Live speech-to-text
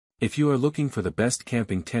If you are looking for the best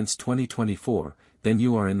camping tents 2024, then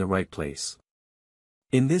you are in the right place.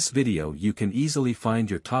 In this video you can easily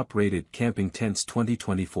find your top-rated camping tents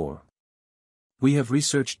 2024. We have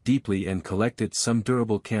researched deeply and collected some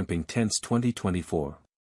durable camping tents 2024.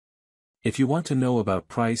 If you want to know about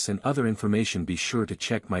price and other information, be sure to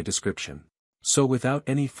check my description. So without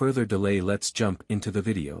any further delay, let's jump into the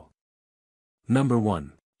video. Number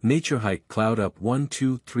 1. Nature Hike Cloud Up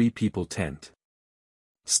 1-2-3 People Tent.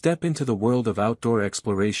 Step into the world of outdoor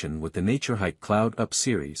exploration with the Nature Hike Cloud Up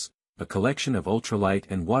series, a collection of ultralight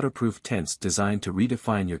and waterproof tents designed to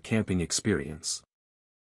redefine your camping experience.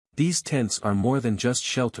 These tents are more than just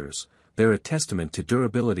shelters, they're a testament to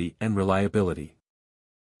durability and reliability.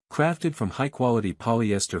 Crafted from high-quality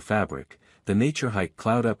polyester fabric, the Nature Hike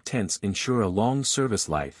Cloud Up tents ensure a long service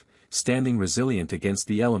life, standing resilient against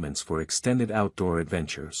the elements for extended outdoor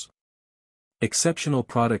adventures. Exceptional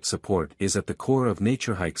product support is at the core of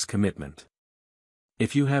Nature Hike's commitment.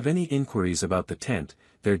 If you have any inquiries about the tent,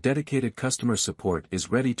 their dedicated customer support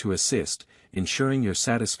is ready to assist, ensuring your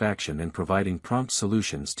satisfaction and providing prompt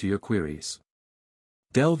solutions to your queries.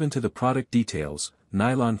 Delve into the product details: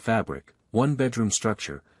 nylon fabric, one-bedroom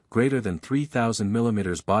structure, greater than 3,000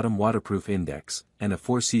 mm bottom waterproof index, and a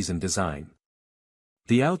 4-season design.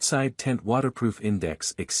 The outside tent waterproof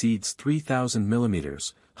index exceeds 3,000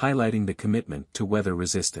 mm, highlighting the commitment to weather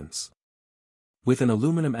resistance. With an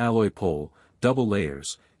aluminum alloy pole, double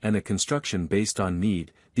layers, and a construction based on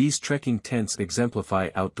need, these trekking tents exemplify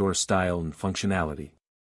outdoor style and functionality.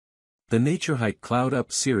 The Nature Hike Cloud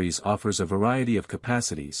Up series offers a variety of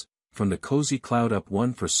capacities, from the cozy Cloud Up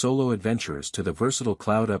 1 for solo adventurers to the versatile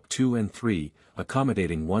Cloud Up 2 and 3,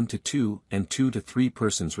 accommodating 1 to 2 and 2 to 3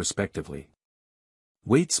 persons respectively.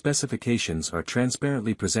 Weight specifications are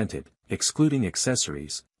transparently presented, excluding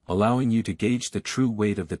accessories, allowing you to gauge the true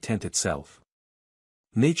weight of the tent itself.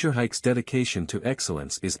 Nature Hike's dedication to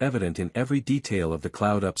excellence is evident in every detail of the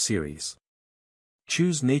Cloud Up series.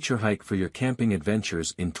 Choose Nature Hike for your camping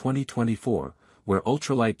adventures in 2024, where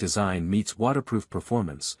ultralight design meets waterproof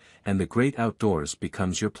performance, and the great outdoors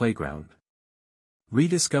becomes your playground.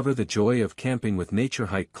 Rediscover the joy of camping with Nature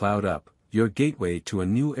Hike Cloud Up, your gateway to a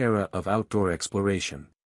new era of outdoor exploration.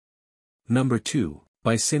 Number 2.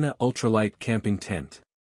 Bicina Ultralight Camping Tent.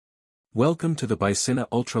 Welcome to the Bicina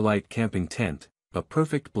Ultralight Camping Tent, a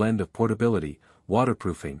perfect blend of portability,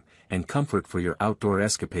 waterproofing, and comfort for your outdoor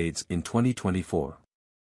escapades in 2024.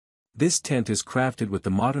 This tent is crafted with the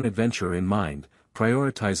modern adventurer in mind,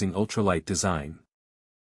 prioritizing ultralight design.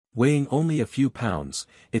 Weighing only a few pounds,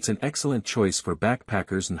 it's an excellent choice for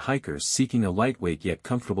backpackers and hikers seeking a lightweight yet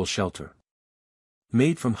comfortable shelter.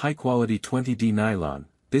 Made from high-quality 20D nylon,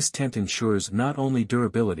 this tent ensures not only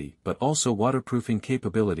durability but also waterproofing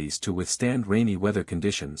capabilities to withstand rainy weather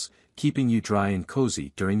conditions, keeping you dry and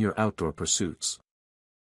cozy during your outdoor pursuits.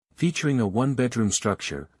 Featuring a one-bedroom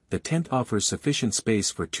structure, the tent offers sufficient space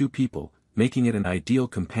for 2 people, making it an ideal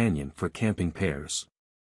companion for camping pairs.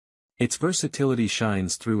 Its versatility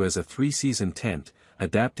shines through as a 3-season tent,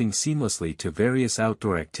 adapting seamlessly to various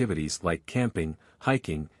outdoor activities like camping,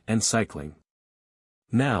 hiking, and cycling.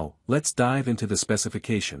 Now, let's dive into the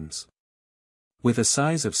specifications. With a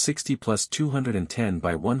size of 60 × 210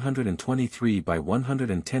 by 123 by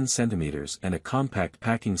 110 cm and a compact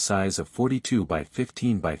packing size of 42 by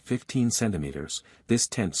 15 by 15 cm, this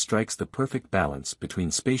tent strikes the perfect balance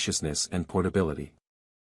between spaciousness and portability.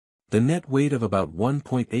 The net weight of about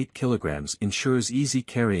 1.8 kilograms ensures easy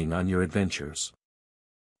carrying on your adventures.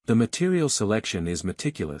 The material selection is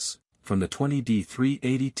meticulous, from the 20D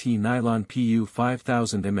 380T nylon PU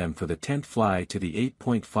 5000 mm for the tent fly to the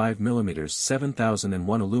 8.5 mm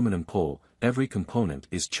 7001 aluminum pole, every component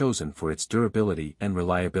is chosen for its durability and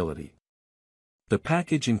reliability. The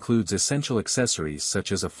package includes essential accessories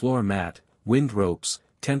such as a floor mat, wind ropes,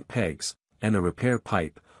 tent pegs, and a repair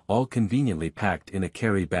pipe, all conveniently packed in a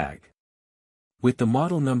carry bag. With the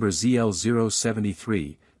model number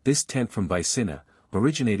ZL073, this tent from Bicina,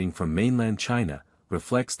 originating from mainland China,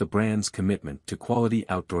 reflects the brand's commitment to quality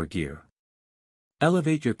outdoor gear.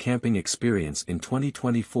 Elevate your camping experience in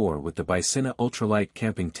 2024 with the Bicina Ultralight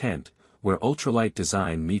Camping Tent, where ultralight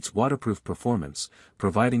design meets waterproof performance,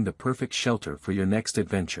 providing the perfect shelter for your next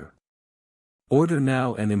adventure. Order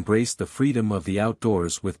now and embrace the freedom of the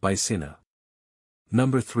outdoors with Bicina.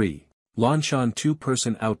 Number 3. Lanshan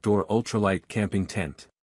 2-Person Outdoor Ultralight Camping Tent.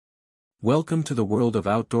 Welcome to the world of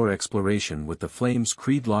outdoor exploration with the Flames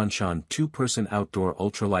Creed Lanshan 2-Person Outdoor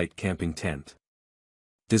Ultralight Camping Tent.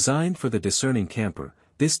 Designed for the discerning camper,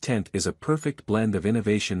 this tent is a perfect blend of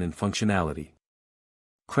innovation and functionality.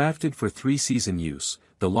 Crafted for 3-season use,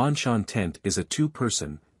 the Lanshan tent is a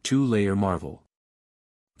 2-person, 2-layer marvel.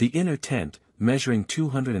 The inner tent, measuring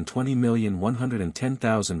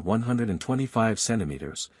 220,110,125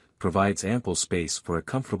 centimeters, provides ample space for a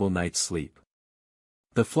comfortable night's sleep.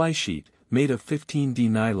 The fly sheet, made of 15D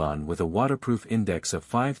nylon with a waterproof index of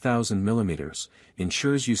 5,000 millimeters,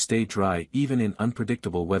 ensures you stay dry even in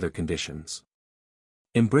unpredictable weather conditions.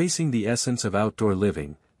 Embracing the essence of outdoor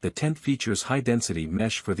living, the tent features high-density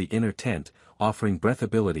mesh for the inner tent, offering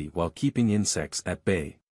breathability while keeping insects at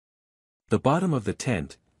bay. The bottom of the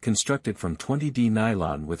tent, constructed from 20D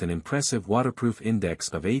nylon with an impressive waterproof index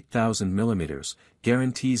of 8,000 millimeters,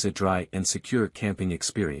 guarantees a dry and secure camping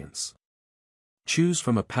experience. Choose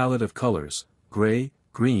from a palette of colors, gray,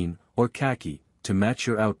 green, or khaki, to match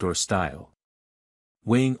your outdoor style.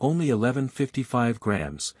 Weighing only 1155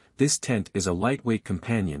 grams, this tent is a lightweight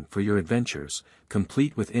companion for your adventures,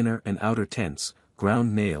 complete with inner and outer tents,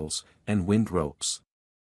 ground nails, and wind ropes.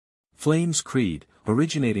 Flames Creed,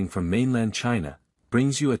 originating from mainland China,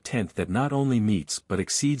 brings you a tent that not only meets but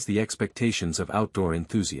exceeds the expectations of outdoor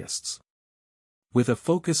enthusiasts. With a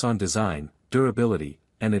focus on design, durability,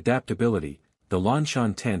 and adaptability, the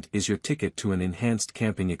Lanshan tent is your ticket to an enhanced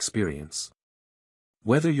camping experience.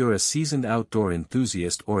 Whether you're a seasoned outdoor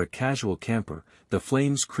enthusiast or a casual camper, the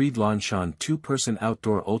Flames Creed Lanshan 2-person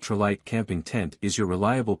outdoor ultralight camping tent is your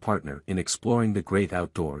reliable partner in exploring the great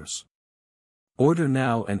outdoors. Order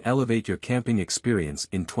now and elevate your camping experience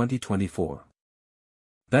in 2024.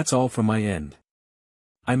 That's all from my end.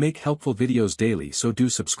 I make helpful videos daily, so do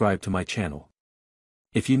subscribe to my channel.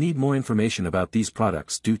 If you need more information about these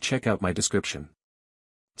products, do check out my description.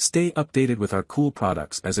 Stay updated with our cool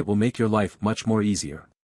products, as it will make your life much more easier.